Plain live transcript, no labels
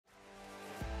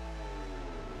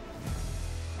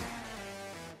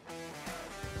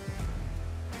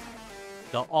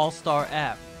The AllStar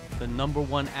App, the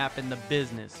 #1 app in the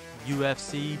business.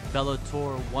 UFC,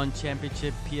 Bellator, One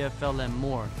Championship, PFL, and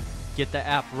more. Get the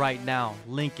app right now.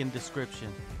 Link in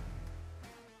description.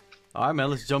 All right, man.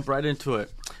 Let's jump right into it.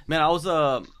 Man, I was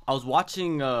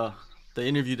watching the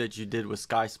interview that you did with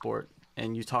Sky Sport,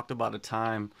 and you talked about a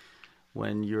time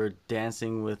when you're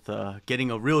dancing with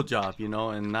getting a real job, you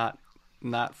know, and not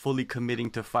fully committing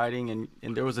to fighting,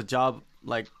 and there was a job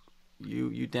like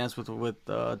you danced with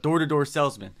door-to-door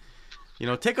salesman. You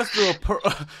know, take us through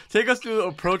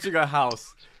approaching a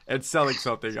house and selling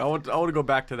something. I want to go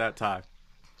back to that time.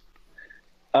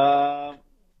 No,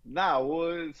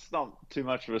 well, it's not too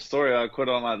much of a story. I quit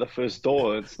on like the first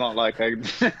door. It's not like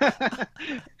it's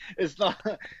not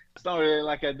really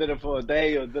like I did it for a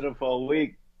day or did it for a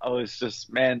week. I was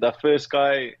just, man, the first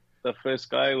guy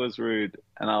was rude,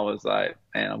 and I was like,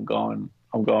 man, I'm going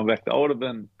back. I would have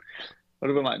been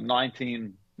like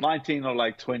 19 or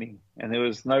like 20, and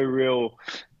there's no real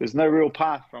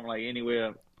path from like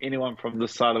anyone from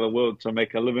this side of the world to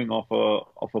make a living off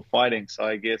of fighting. So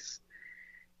I guess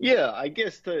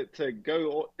to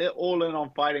go all in on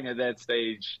fighting at that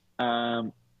stage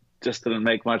just didn't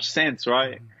make much sense,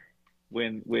 right?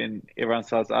 When everyone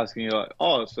starts asking you like,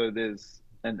 oh, so there's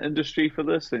an industry for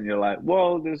this, and you're like,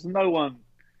 well, there's no one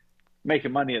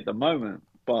making money at the moment,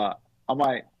 but I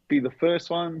might be the first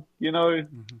one, you know.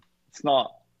 It's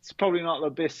probably not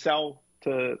the best sell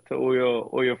to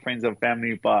all your friends and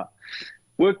family, but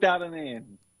worked out in the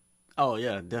end. Oh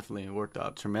yeah, definitely, it worked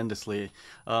out tremendously.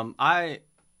 I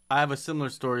have a similar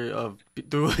story of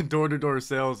doing door-to-door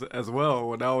sales as well.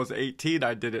 When I was 18,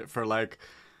 I did it for like,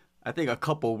 I think a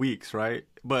couple weeks, right?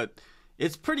 But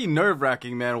it's pretty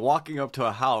nerve-wracking, man, walking up to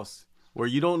a house where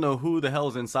you don't know who the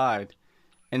hell's inside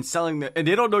and selling and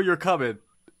they don't know you're coming,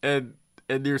 and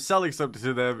you're selling something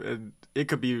to them, and it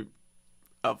could be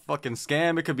a fucking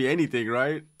scam, it could be anything,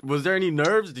 right? Was there any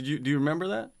nerves? Do you remember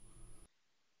that?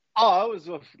 Oh, I was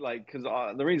like, because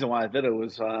the reason why I did it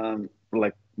was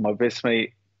like my best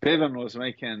mate Bevan was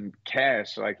making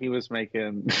cash. Like he was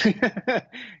making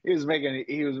he was making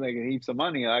heaps of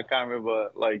money. I can't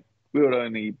remember, like we would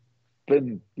only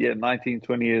been 19,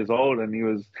 20 years old, and he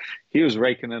was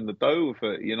raking in the dough with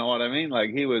it, you know what I mean?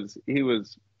 Like he was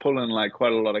pulling like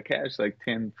quite a lot of cash, like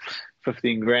 10,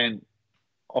 15 grand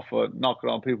off of knocking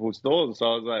on people's doors. So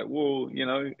I was like, well, you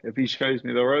know, if he shows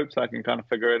me the ropes, I can kind of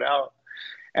figure it out.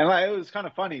 And like it was kind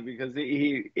of funny because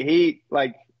he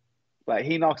like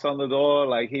he knocks on the door,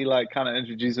 like he like kind of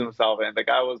introduced himself, and the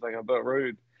guy was like a bit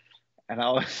rude, and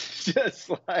I was just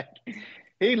like,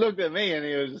 he looked at me and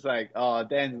he was just like, oh,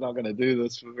 Dan's not gonna do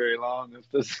this for very long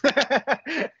if this,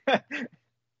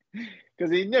 because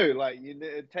he knew like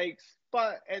it takes.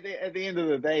 But at the end of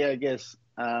the day, I guess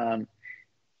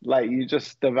like you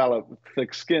just develop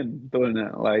thick skin doing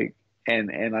it, like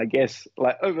and I guess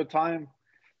like over time,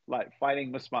 like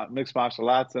fighting mixed martial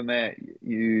arts and that,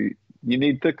 you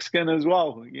need thick skin as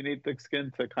well. You need thick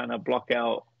skin to kind of block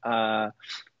out a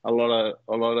lot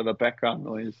of the background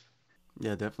noise.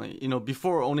 Yeah, definitely. You know,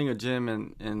 before owning a gym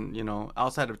and you know,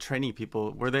 outside of training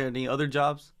people, were there any other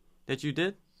jobs that you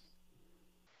did?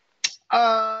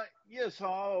 Yes,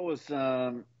 I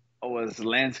was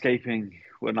landscaping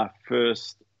when I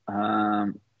first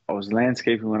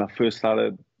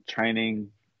started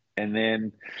training, and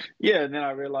then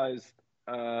I realized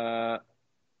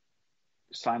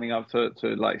signing up to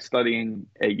like studying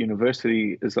at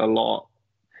university is a lot.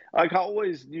 Like I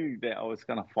always knew that I was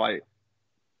gonna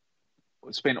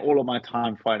spend all of my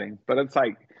time fighting, but it's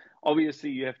like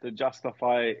obviously you have to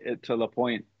justify it to the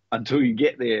point until you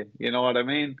get there. You know what I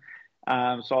mean? So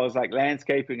I was like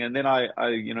landscaping, and then I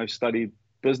you know studied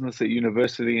business at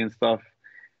university and stuff.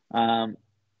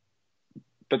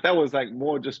 But that was like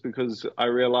more just because I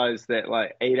realized that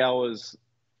like 8 hours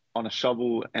on a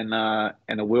shovel and a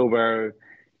wheelbarrow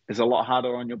is a lot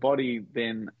harder on your body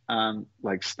than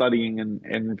like studying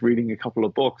and reading a couple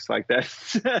of books. Like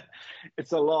that's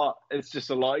it's just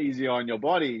a lot easier on your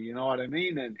body, you know what I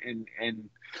mean? And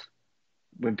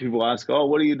when people ask, oh,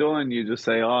 what are you doing? You just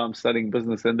say, oh, I'm studying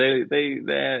business, and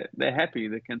they're happy,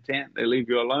 they're content, they leave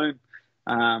you alone.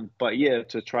 But yeah,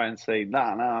 to try and say,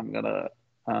 nah, I'm gonna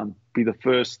be the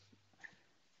first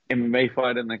MMA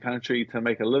fighter in the country to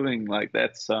make a living, like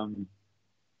that's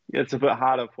it's a bit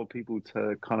harder for people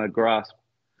to kind of grasp.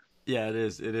 Yeah, it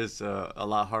is. It is a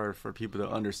lot harder for people to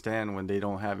understand when they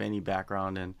don't have any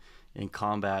background in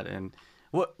combat. And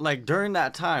what, like during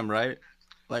that time, right?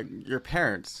 Like your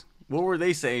parents, what were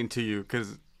they saying to you?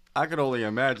 Because I could only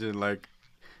imagine, like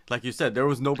you said, there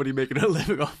was nobody making a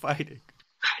living off fighting.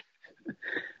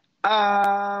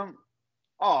 Oh,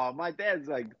 my dad's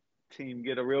like team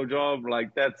get a real job.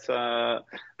 Like that's but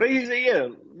yeah,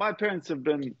 my parents have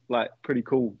been like pretty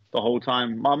cool the whole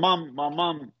time. My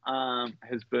mum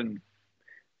has been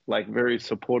like very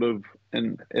supportive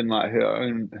in like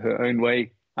her own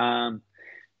way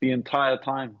the entire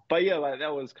time. But yeah, like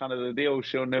that was kind of the deal.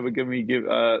 She'll never give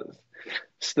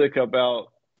stick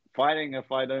about fighting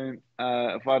if I don't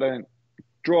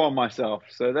draw on myself.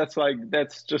 So that's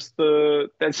just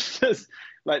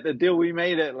like the deal we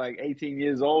made at like 18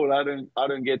 years old. I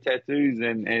don't get tattoos,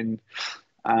 and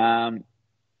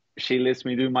she lets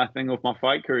me do my thing with my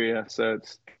fight career. So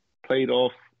it's paid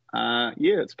off.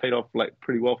 It's paid off like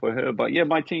pretty well for her. But yeah,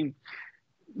 my team,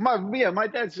 my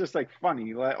dad's just like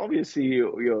funny. Like obviously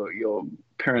your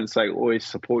parents like always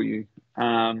support you.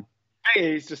 Yeah,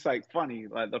 he's just like funny.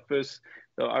 Like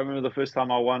I remember the first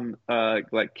time I won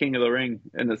like King of the Ring,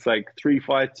 and it's like 3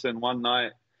 fights in one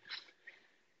night.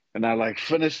 And I like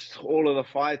finished all of the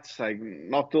fights, like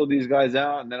knocked all these guys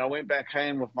out, and then I went back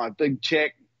home with my big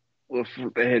check. It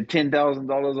had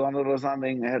 $10,000 on it or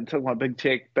something. I took my big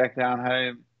check back down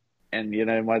home, and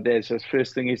my dad's just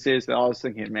first thing he says. I was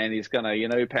thinking, man, he's gonna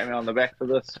pat me on the back for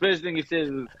this. First thing he says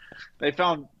is, they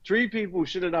found 3 people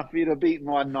shit enough for you to beat in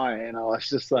one night, and I was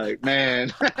just like,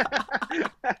 man.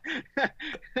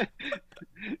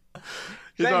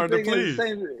 He's hard to please.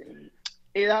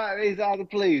 He's hard to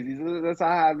please. That's a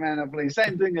hard man to please.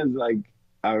 Same thing as like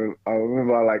I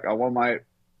remember like I won my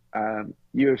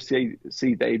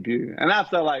UFC debut, and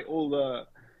after like all the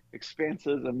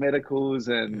expenses and medicals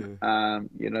and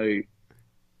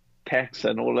tax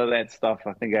and all of that stuff,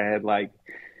 I think I had like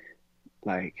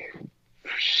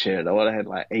shit. I would have had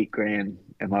like $8,000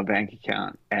 in my bank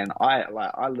account, and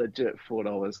I legit thought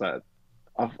I was like.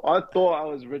 I thought I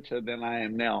was richer than I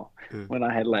am now when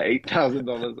I had like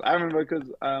 $8,000. I remember because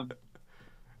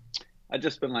I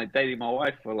just been like dating my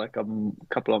wife for like a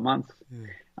couple of months.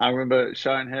 I remember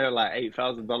showing her like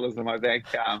 $8,000 in my bank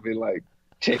account and be like,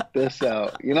 check this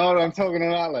out. You know what I'm talking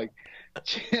about? Like,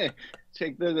 check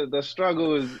this. The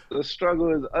struggle is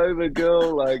over,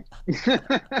 girl. Like, with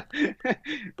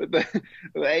the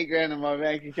 $8,000 in my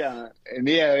bank account, and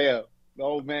yeah. The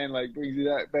old man like brings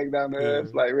you back down to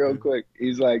earth like real quick.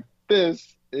 He's like,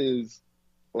 this is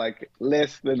like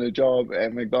less than a job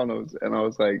at McDonald's, and I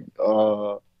was like,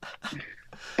 oh.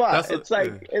 But it's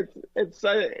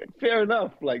fair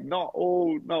enough. Like not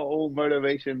all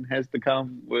motivation has to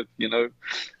come with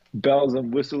bells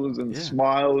and whistles and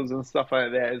smiles and stuff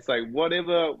like that. It's like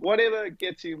whatever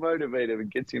gets you motivated,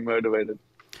 and if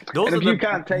you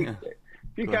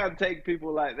can't take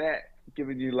people like that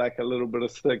giving you like a little bit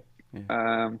of stick.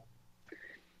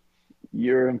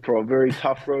 You're in for a very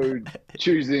tough road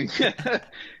choosing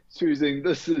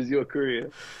this is your career.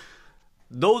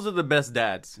 Those are the best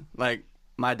dads. Like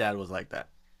my dad was like that.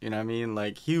 You know what I mean?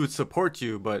 Like he would support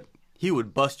you, but he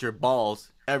would bust your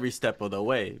balls every step of the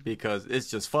way because it's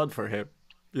just fun for him.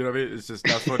 You know what I mean? It's just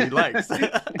that's what he likes.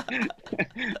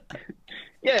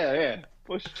 Yeah,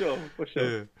 for sure.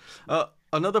 Yeah.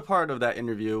 Another part of that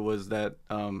interview was that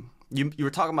you were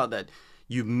talking about that.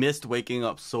 You missed waking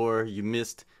up sore. You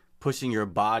missed pushing your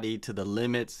body to the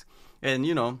limits. And,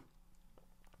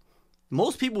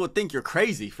 most people would think you're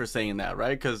crazy for saying that,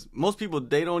 right? Because most people,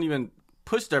 they don't even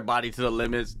push their body to the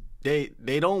limits. They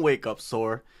don't wake up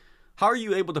sore. How are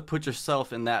you able to put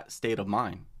yourself in that state of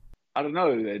mind? I don't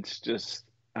know. It's just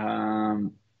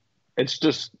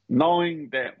knowing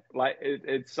that, like,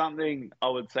 it's something I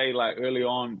would say, like, early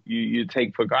on, you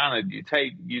take for granted. You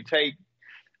take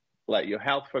like your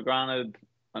health for granted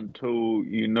until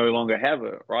you no longer have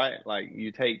it, right? Like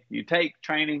you take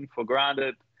training for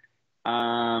granted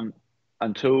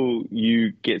until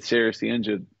you get seriously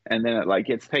injured, and then it like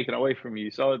gets taken away from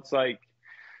you. So it's like,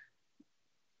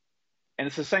 and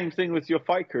it's the same thing with your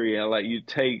fight career. Like you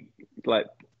take like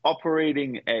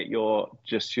operating at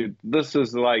this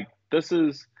is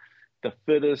the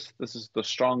fittest, this is the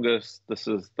strongest, this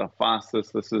is the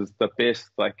fastest, this is the best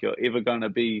like you're ever going to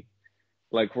be.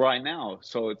 Like right now.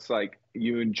 So it's like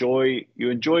you enjoy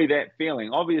that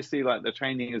feeling. Obviously like the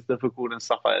training is difficult and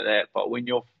stuff like that, but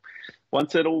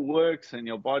once it all works and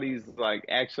your body's like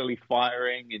actually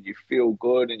firing and you feel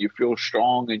good and you feel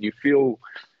strong and you feel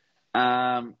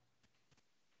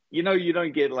you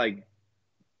don't get like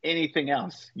anything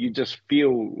else. You just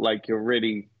feel like you're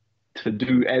ready to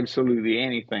do absolutely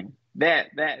anything. That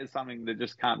is something that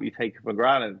just can't be taken for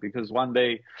granted, because one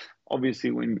day,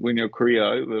 obviously, when your career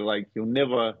over, like you'll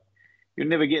never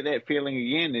get that feeling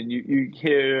again. And you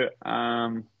hear, I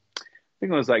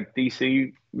think it was like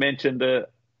DC mentioned it.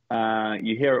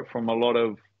 You hear it from a lot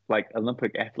of like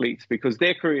Olympic athletes because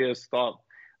their careers stop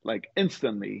like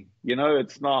instantly. You know,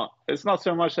 it's not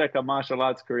so much like a martial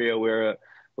arts career where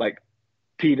like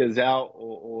peters out,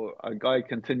 or a guy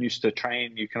continues to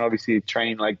train. You can obviously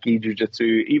train like gi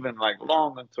jiu-jitsu even like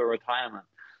long into retirement.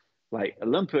 Like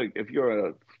Olympic, if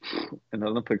you're an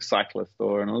Olympic cyclist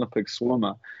or an Olympic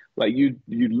swimmer, like you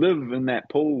live in that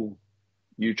pool.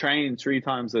 You train 3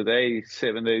 times a day,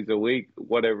 7 days a week,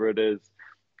 whatever it is.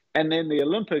 And then the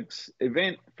Olympics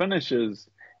event finishes,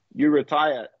 you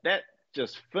retire. That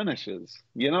just finishes.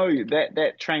 You know,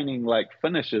 that training like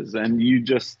finishes, and you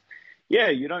just, yeah,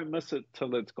 you don't miss it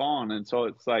till it's gone. And so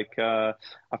it's like, I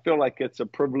feel like it's a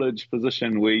privileged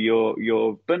position where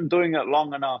you've been doing it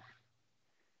long enough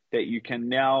that you can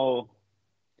now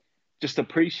just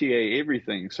appreciate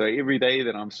everything. So every day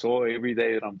that I'm sore, every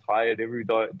day that I'm tired, every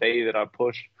day that I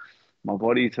push my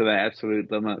body to the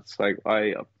absolute limits, like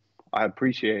I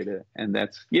appreciate it. And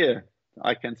that's, yeah,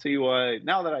 I can see why,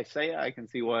 now that I say it, I can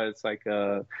see why it's like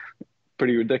a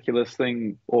pretty ridiculous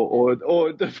thing, or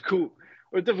a difficult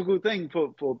thing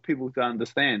for people to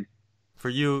understand. For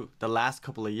you, the last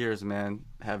couple of years, man,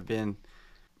 have been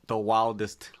the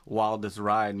wildest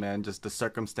ride, man. Just the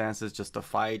circumstances, just the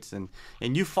fights, and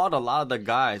you fought a lot of the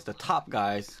guys, the top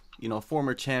guys, you know,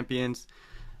 former champions,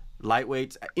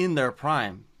 lightweights in their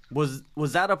prime. Was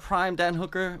that a prime Dan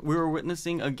Hooker we were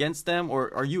witnessing against them,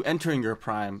 or are you entering your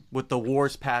prime with the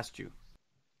wars past you?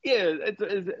 Yeah,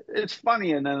 it's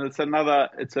funny, and then it's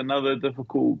another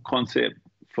difficult concept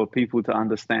for people to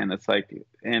understand. It's like,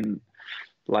 and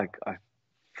like I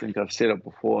think I've said it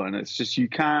before, and it's just, you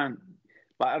can't,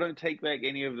 like, I don't take back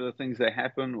any of the things that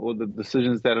happen or the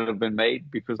decisions that have been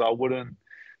made, because I wouldn't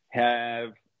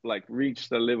have like reached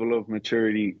the level of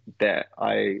maturity that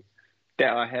I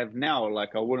have now.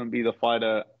 Like, I wouldn't be the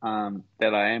fighter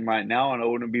that I am right now, and I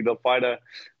wouldn't be the fighter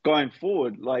going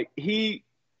forward. Like,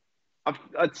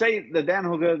 I'd say the Dan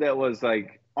Hooker that was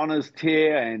like on his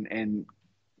tear and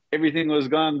everything was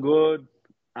going good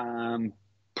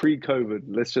pre-COVID.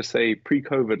 Let's just say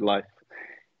pre-COVID life.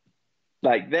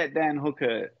 Like that Dan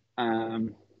Hooker,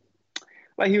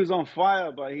 like he was on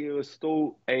fire, but he was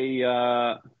still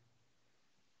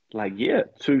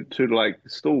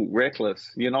still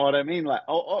reckless. You know what I mean? Like,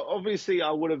 obviously, I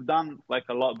would have done like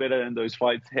a lot better in those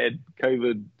fights had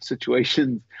COVID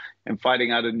situations and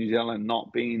fighting out of New Zealand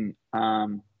not been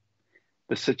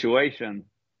the situation.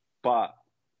 But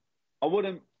I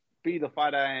wouldn't be the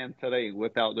fighter I am today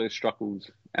without those struggles.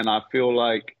 And I feel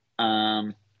like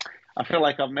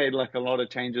I've made like a lot of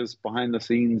changes behind the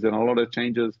scenes, and a lot of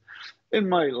changes in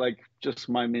my, like, just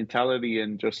my mentality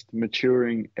and just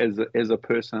maturing as a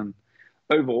person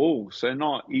overall. So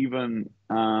not even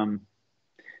in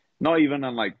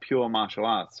like pure martial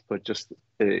arts, but just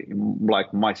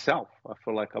like myself. I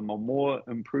feel like I'm a more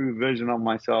improved version of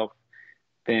myself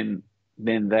than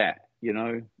that, you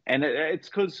know. And it's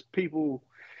because people,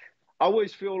 I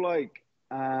always feel like,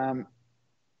 and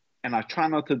I try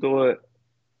not to do it,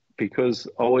 because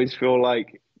I always feel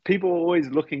like people are always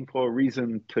looking for a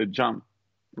reason to jump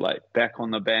like back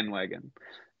on the bandwagon.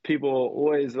 People are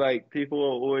always like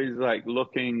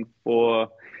looking for,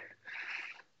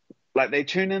 like, they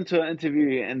tune into an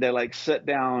interview and they like sit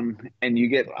down and you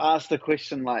get asked a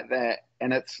question like that,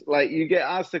 and it's like, you get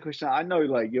asked a question, I know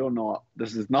like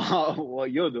this is not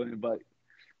what you're doing, but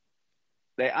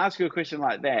they ask you a question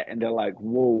like that and they're like,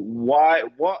 well,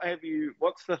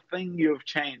 what's the thing you've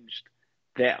changed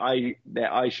that I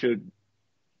should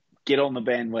get on the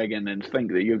bandwagon and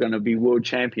think that you're going to be world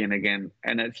champion again?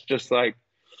 And it's just like,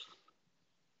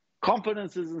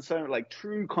 confidence isn't so, like,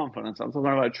 true confidence. I'm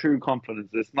talking about true confidence.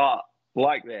 It's not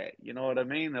like that. You know what I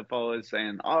mean? If I was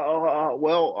saying,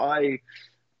 well, I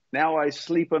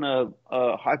sleep in a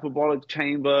hyperbolic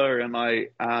chamber, and I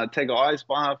take an ice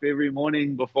bath every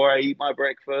morning before I eat my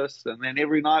breakfast, and then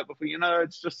every night before, you know,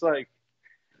 it's just like,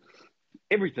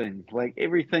 everything's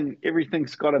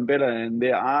gotten better. And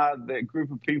there are that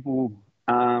group of people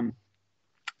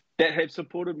that have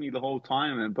supported me the whole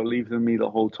time and believed in me the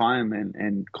whole time,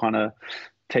 and kind of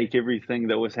take everything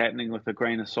that was happening with a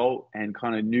grain of salt, and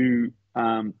kind of knew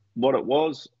what it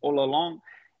was all along.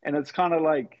 And it's kind of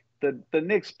like the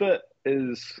next bit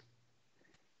is,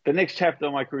 the next chapter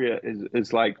of my career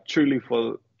is like truly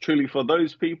for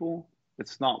those people.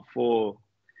 It's not for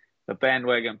the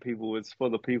bandwagon people. It's for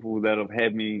the people that have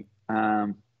had me.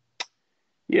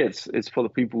 It's for the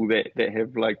people that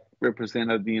have like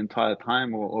represented the entire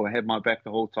time, or had my back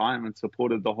the whole time and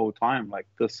supported the whole time. Like,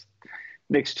 this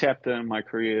next chapter in my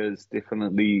career is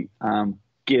definitely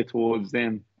geared towards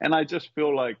them. And I just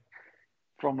feel like,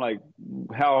 from like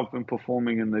how I've been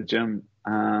performing in the gym,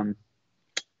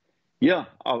 Yeah,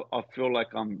 I feel like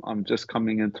I'm just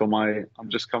coming into my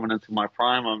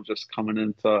prime. I'm just coming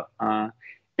into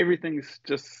everything's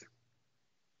just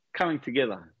coming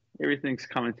together. Everything's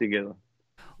coming together.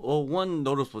 Well, one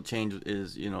noticeable change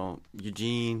is,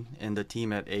 Eugene and the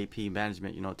team at AP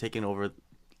Management, taking over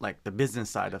like the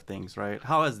business side of things, right?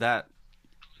 How has that,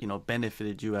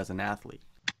 benefited you as an athlete?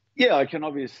 Yeah, I can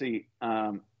obviously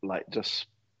like just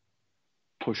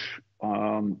push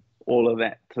all of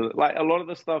that to like a lot of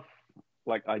the stuff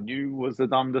like I knew was a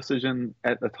dumb decision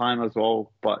at the time as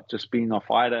well, but just being a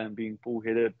fighter and being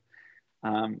bull-headed,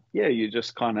 yeah, you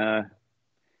just kind of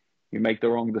you make the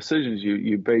wrong decisions.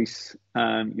 You base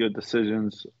your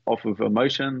decisions off of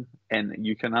emotion, and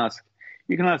you can ask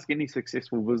any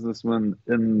successful businessman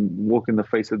in walking the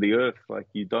face of the earth. Like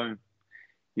you don't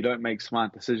make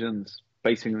smart decisions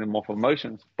basing them off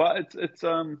emotions. But it's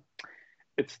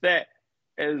that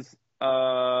as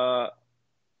uh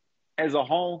as a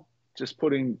whole, just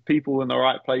putting people in the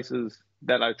right places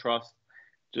that I trust,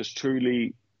 just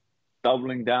truly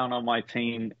doubling down on my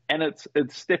team, and it's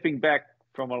stepping back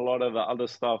from a lot of the other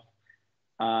stuff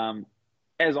um,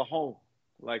 as a whole.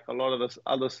 Like a lot of this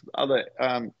other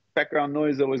background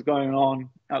noise that was going on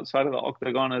outside of the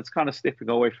octagon, it's kind of stepping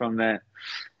away from that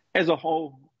as a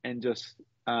whole, and just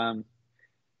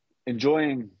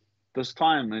enjoying this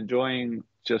time, enjoying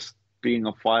just being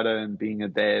a fighter and being a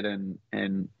dad,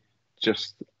 and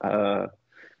just a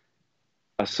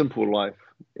simple life,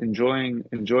 enjoying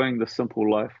the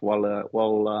simple life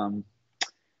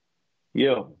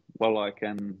yeah, while I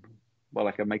can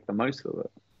make the most of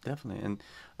it. Definitely. And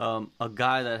a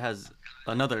guy that has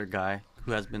another guy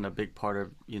who has been a big part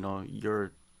of,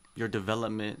 your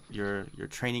development, your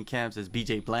training camps is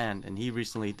BJ Bland, and he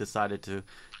recently decided to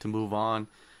move on.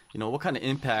 What kind of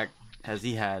impact has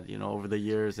he had, over the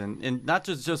years, and not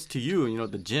just to you,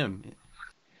 the gym.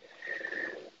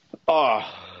 Oh,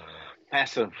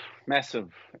 massive,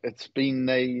 massive. It's been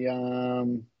a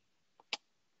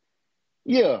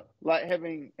yeah, like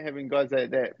having guys like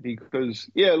that, because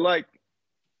yeah, like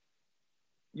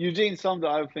Eugene summed it.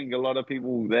 I think a lot of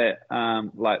people that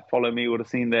like follow me would have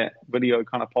seen that video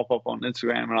kind of pop up on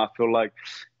Instagram, and I feel like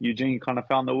Eugene kind of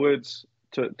found the words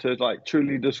to like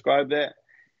truly describe that.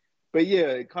 But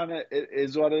yeah, it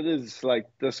is what it is. Like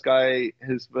this guy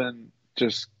has been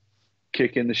just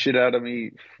kicking the shit out of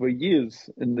me for years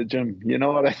in the gym. You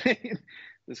know what I mean?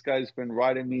 This guy's been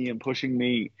riding me and pushing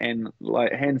me, and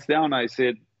like hands down, I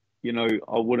said, I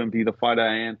wouldn't be the fighter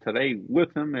I am today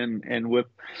with him and with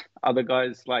other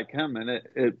guys like him. And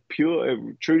it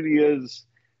truly is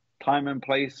time and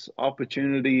place,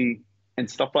 opportunity, and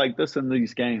stuff like this in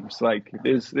these games. Like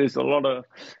there's a lot of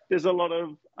there's a lot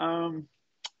of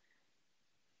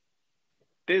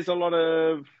there's a lot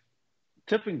of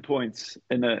tipping points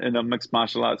in a mixed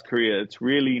martial arts career. It's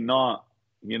really not,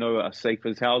 a safe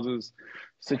as houses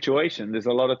situation. There's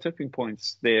a lot of tipping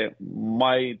points there.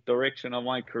 My direction of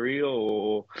my career,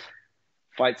 or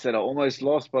fights that I almost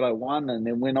lost but I won and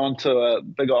then went on to a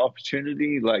bigger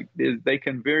opportunity, like they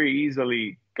can very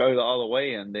easily go the other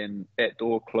way, and then that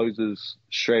door closes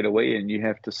straight away and you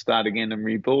have to start again and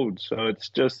rebuild. So it's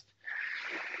just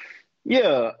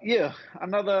yeah,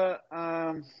 another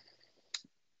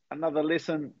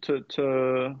lesson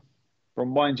to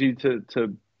remind you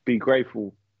to be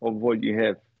grateful of what you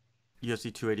have.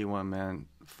 UFC 281, man.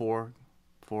 Four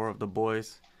of the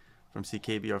boys from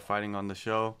CKB are fighting on the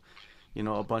show.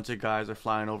 A bunch of guys are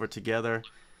flying over together.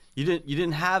 You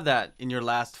didn't have that in your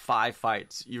last 5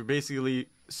 fights. You're basically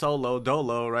solo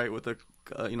dolo, right, with a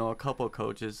couple of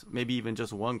coaches, maybe even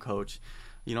just one coach.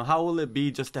 How will it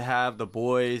be just to have the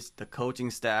boys, the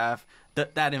coaching staff,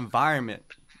 that environment,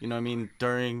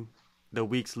 during the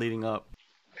weeks leading up?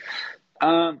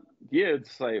 Yeah,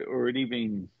 it's already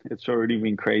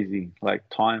been crazy. Like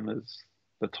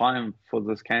the time for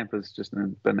this camp has just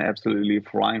been absolutely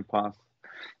flying past.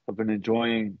 I've been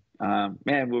enjoying,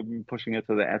 man, we've been pushing it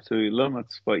to the absolute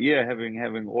limits. But yeah,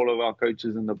 having all of our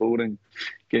coaches in the building,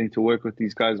 getting to work with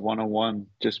these guys one on one,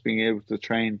 just being able to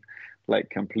train like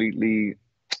completely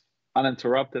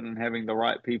uninterrupted and having the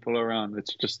right people around.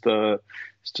 It's just a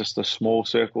small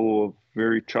circle of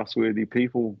very trustworthy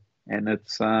people, and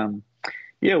it's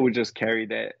yeah, we just carry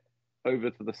that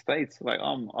over to the States. Like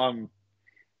I'm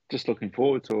just looking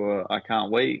forward to it. I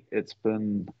can't wait. It's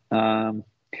been so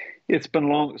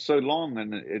long,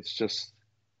 and it's just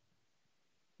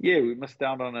yeah, we missed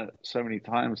out on it so many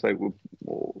times. Like when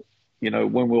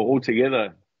we're all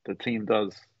together, the team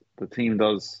does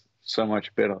so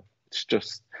much better. It's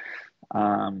just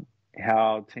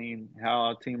how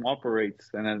our team operates,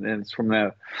 and it's from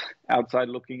the outside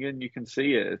looking in, you can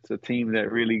see it. It's a team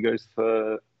that really goes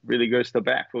really goes to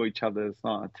bat for each other. It's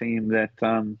not a team that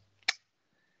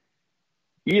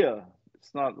yeah,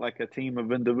 it's not like a team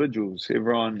of individuals.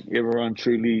 Everyone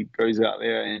truly goes out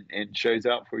there and shows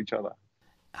out for each other.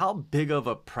 How big of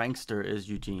a prankster is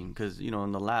Eugene? Because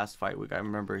in the last fight week, I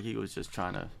remember he was just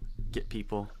trying to get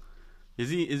people. Is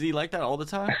he like that all the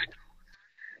time?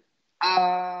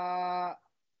 I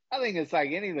think it's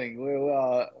like anything.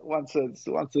 Once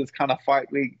it's kind of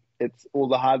fight week, it's all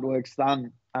the hard work's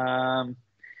done.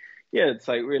 Yeah, it's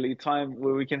like really time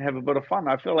where we can have a bit of fun.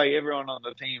 I feel like everyone on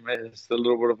the team is a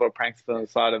little bit of a prankster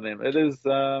inside of them. It is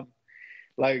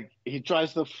like he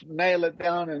tries to nail it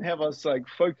down and have us like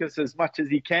focus as much as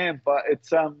he can, but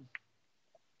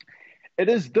it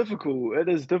is difficult. It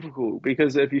is difficult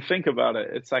because if you think about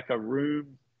it, it's like a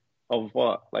room of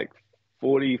what, like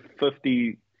 40,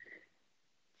 50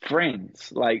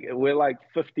 friends. Like we're like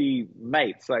 50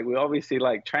 mates. Like we obviously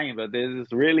like train, but there's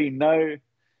really no,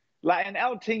 like in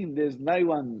our team, there's no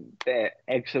one that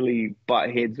actually butt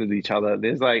heads with each other.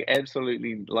 There's like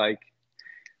absolutely like,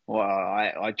 well,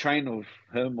 I train with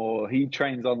him or he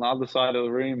trains on the other side of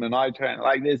the room and I train.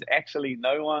 Like there's actually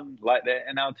no one like that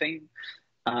in our team.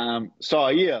 So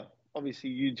yeah, obviously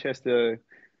you just have to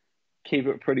keep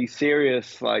it pretty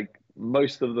serious like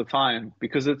most of the time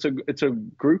because it's a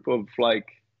group of like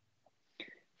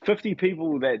 50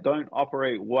 people that don't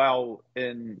operate well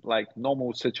in like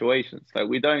normal situations. Like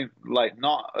we don't, like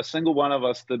not a single one of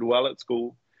us did well at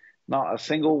school. Not a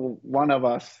single one of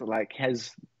us like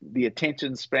has the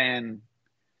attention span,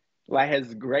 like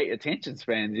has great attention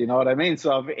spans. You know what I mean?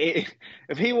 So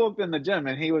if he walked in the gym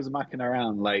and he was mucking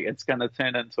around, like it's gonna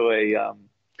turn into a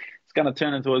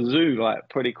zoo like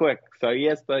pretty quick. So he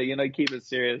has to keep it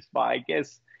serious. But I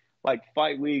guess like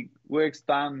fight week, work's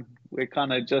done. We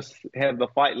kind of just have the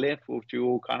fight left, which you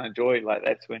all kind of enjoy. Like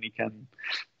that's when he can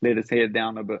let his head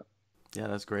down a bit. Yeah,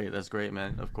 that's great. That's great,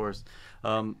 man. Of course.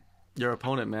 Your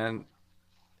opponent, man,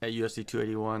 at UFC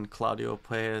 281, Claudio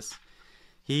Puelles,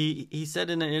 he said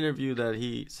in an interview that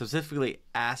he specifically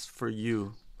asked for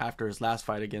you after his last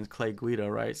fight against Clay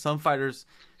Guida, right? Some fighters,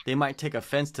 they might take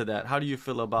offense to that. How do you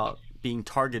feel about being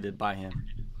targeted by him?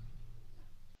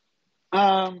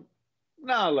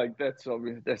 No, like that's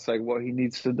obvious. That's like what he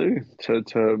needs to do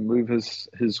to move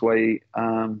his way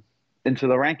into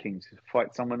the rankings.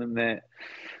 Fight someone in that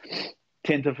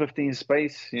 10 to 15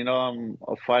 space. I'm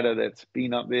a fighter that's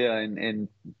been up there and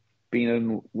been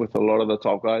in with a lot of the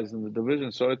top guys in the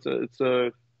division. So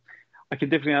I can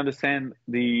definitely understand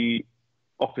the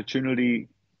opportunity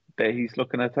that he's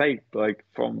looking to take, like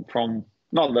from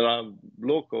not that I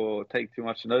look or take too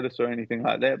much notice or anything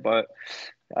like that, but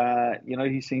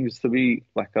he seems to be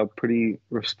like a pretty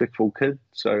respectful kid.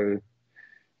 So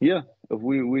yeah, if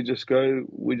we just go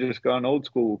on old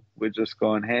school. We're just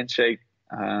going handshake.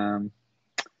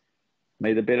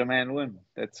 May the better man win.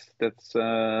 That's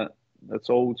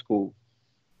old school.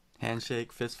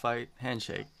 Handshake, fist fight,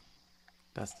 handshake.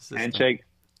 That's the system. Handshake,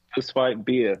 fist fight,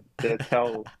 beer. That's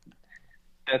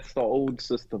the old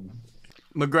system.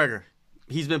 McGregor,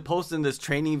 he's been posting this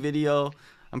training video.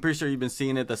 I'm pretty sure you've been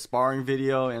seeing it, the sparring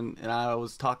video. And I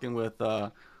was talking with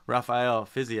Rafael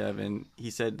Fiziev, and he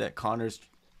said that Conor's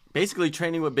basically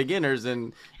training with beginners,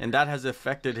 and that has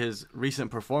affected his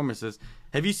recent performances.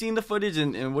 Have you seen the footage,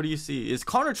 and what do you see? Is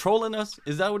Conor trolling us?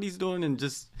 Is that what he's doing and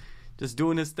just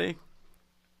doing his thing?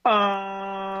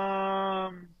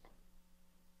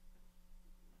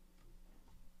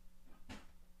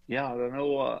 Yeah, I don't know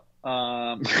what.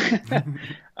 I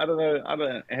don't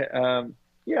know.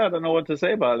 Yeah, I don't know what to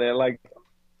say about that. Like,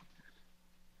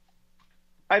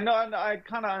 I know, I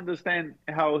kind of understand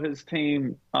how his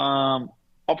team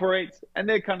operates, and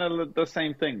they're kind of the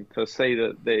same thing to say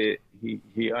that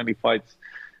he only fights.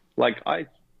 Like I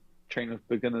train with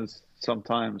beginners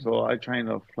sometimes, or I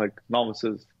train with like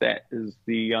novices. That is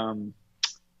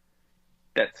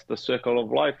that's the circle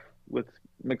of life with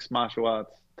mixed martial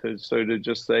arts. To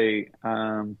just say,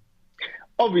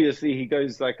 obviously he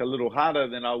goes like a little harder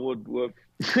than I would with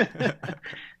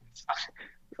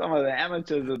some of the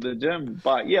amateurs at the gym.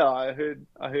 But yeah, I heard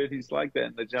he's like that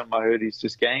in the gym. I heard he's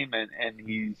just game and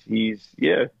he's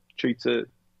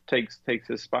takes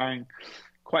his sparring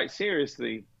quite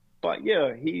seriously. But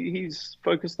yeah, he's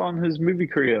focused on his movie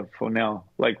career for now,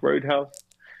 like Roadhouse,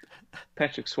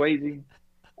 Patrick Swayze.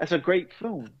 That's a great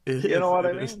film. You know what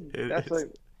I mean?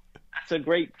 That's a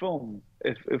great film.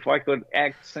 If I could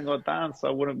act, sing, or dance, I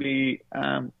wouldn't be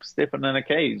stepping in a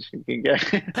cage. You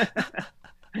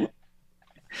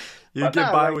get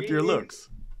by with your looks.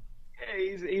 Yeah,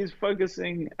 he's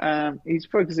focusing. He's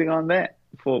focusing on that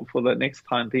for the next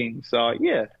time being. So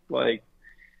yeah, like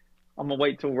I'm gonna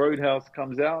wait till Roadhouse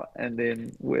comes out, and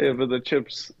then wherever the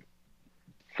chips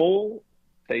fall,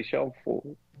 they shall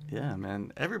fall. Yeah,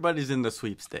 man. Everybody's in the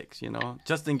sweepstakes, you know.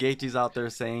 Justin Gaethje's out there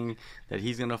saying that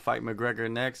he's gonna fight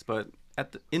McGregor next, but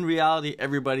in reality,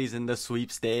 everybody's in the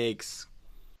sweepstakes.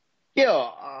 Yeah,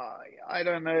 I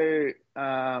don't know.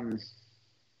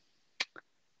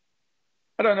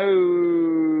 I don't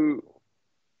know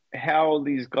how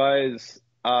these guys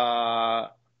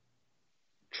are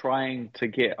trying to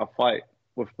get a fight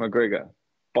with McGregor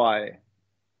by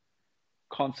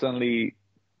constantly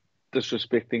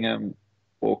disrespecting him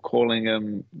or calling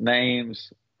him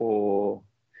names or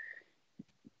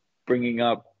bringing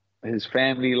up his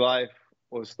family life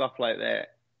or stuff like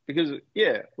that. Because,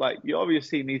 yeah, like you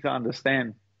obviously need to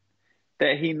understand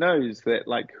that he knows that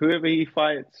like whoever he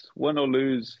fights, win or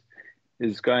lose,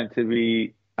 is going to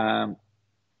be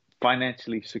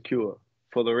financially secure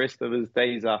for the rest of his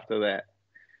days after that.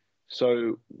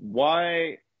 So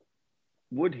why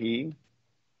would he,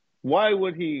 want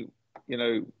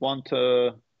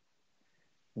to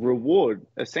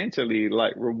essentially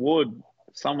reward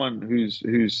someone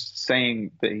who's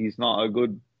saying that he's not a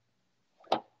good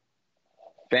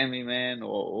family man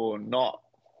or not,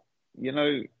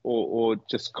 or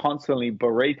just constantly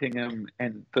berating him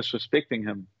and disrespecting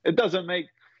him? It doesn't make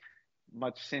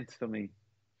much sense to me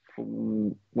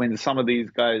when some of these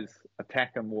guys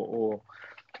attack him or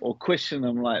question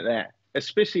him like that,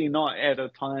 especially not at a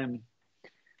time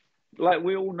like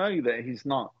we all know that he's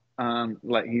not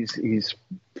he's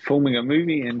filming a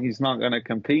movie and he's not going to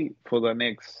compete for the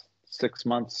next 6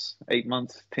 months, 8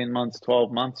 months, 10 months,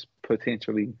 12 months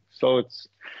potentially. So it's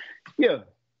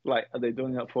like, are they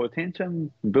doing it for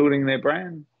attention, building their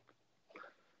brand?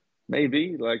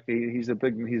 Maybe. Like he's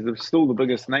still the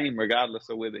biggest name regardless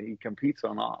of whether he competes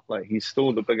or not. Like he's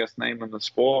still the biggest name in the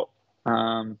sport.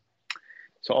 So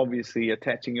obviously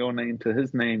attaching your name to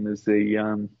his name is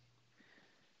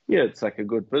it's like a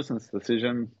good business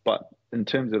decision. But in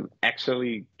terms of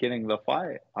actually getting the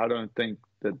fight, I don't think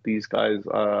that these guys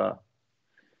are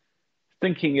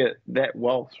thinking it that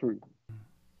well through.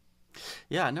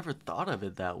 Yeah, I never thought of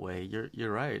it that way.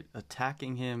 You're right.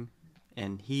 Attacking him,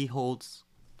 and he holds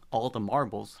all the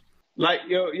marbles. Like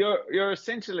you're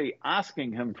essentially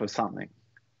asking him for something,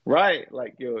 right?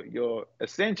 Like you're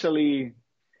essentially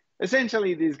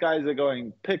these guys are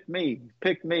going, pick me,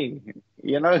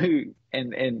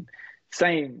 and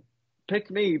saying, pick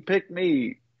me,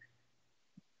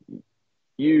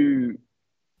 you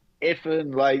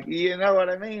effing, like, you know what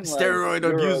I mean?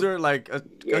 Steroid like,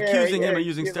 abuser, accusing him of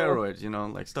using steroids,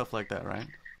 like stuff like that, right?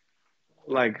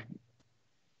 Like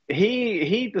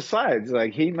he decides,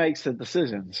 like he makes a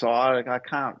decision. So I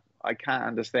can't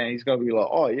understand. He's gonna be like,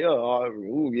 oh yeah,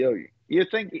 You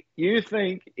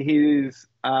think he's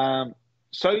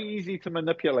so easy to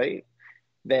manipulate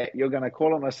that you're going to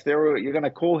call him a steroid? You're going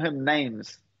to call him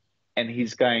names, and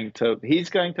he's going to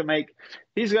make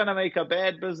a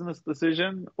bad business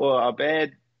decision or a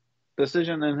bad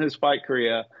decision in his fight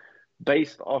career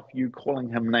based off you calling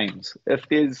him names. If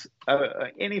there's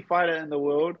any fighter in the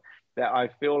world that I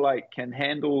feel like can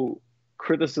handle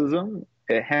criticism,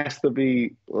 it has to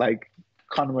be like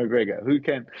Conor McGregor, who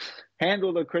can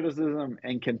handle the criticism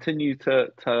and continue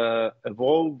to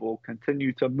evolve or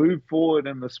continue to move forward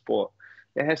in the sport.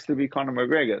 It has to be Conor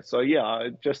McGregor. So yeah,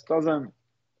 it just doesn't.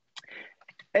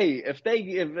 Hey, if they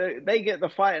get the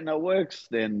fight and it works,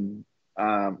 then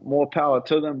more power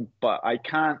to them. But I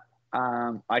can't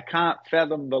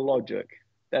fathom the logic.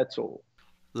 That's all.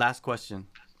 Last question.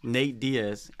 Nate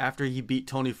Diaz, after he beat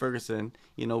Tony Ferguson,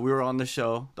 we were on the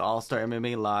show, the AllStar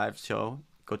MMA Live show.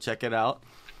 Go check it out.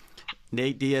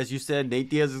 Nate Diaz, you said Nate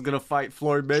Diaz is going to fight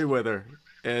Floyd Mayweather.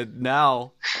 And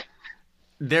now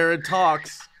they're in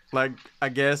talks, like, I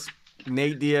guess,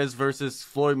 Nate Diaz versus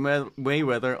Floyd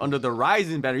Mayweather under the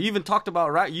Rizin banner. You even talked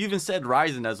about, you even said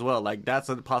Rizin as well. Like, that's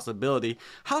a possibility.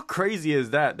 How crazy is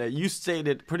that you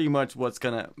stated pretty much what's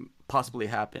going to possibly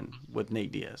happen with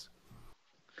Nate Diaz?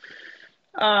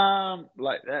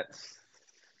 Like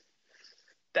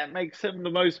that makes him the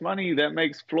most money. That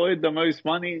makes Floyd the most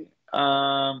money.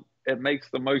 It makes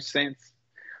the most sense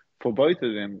for both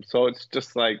of them. So it's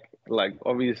just like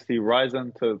obviously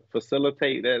Rizin to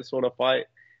facilitate that sort of fight.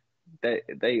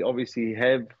 They obviously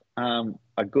have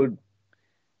a good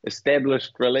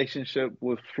established relationship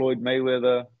with Floyd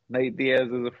Mayweather. Nate Diaz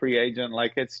is a free agent.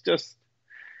 Like it's just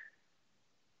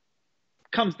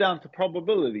comes down to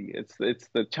probability. It's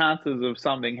the chances of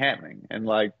something happening, and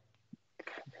like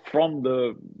from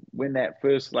when that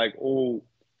first all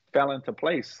fell into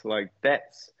place, like that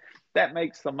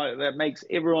makes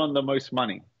everyone the most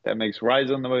money. That makes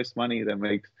Rizin the most money. That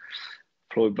makes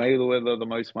Floyd Mayweather the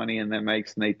most money, and that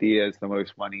makes Nate Diaz the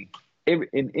most money.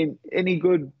 In any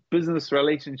good business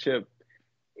relationship,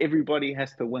 everybody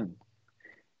has to win.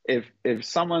 If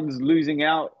someone's losing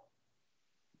out,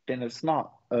 then it's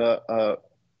not a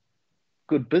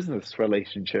good business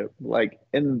relationship. Like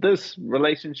in this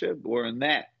relationship or in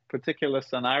that particular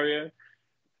scenario,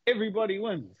 everybody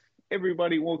wins.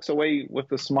 Everybody walks away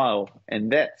with a smile,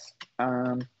 and that's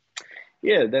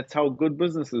how good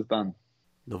business is done.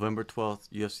 November 12th,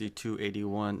 UFC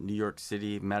 281, New York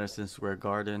City, Madison Square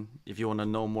Garden. If you want to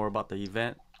know more about the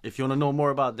event, if you want to know more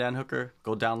about Dan Hooker,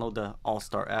 go download the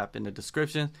AllStar app in the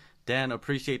description. Dan,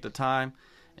 appreciate the time.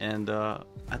 And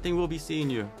I think we'll be seeing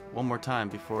you one more time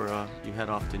before you head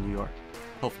off to New York.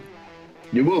 Hopefully.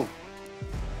 You will.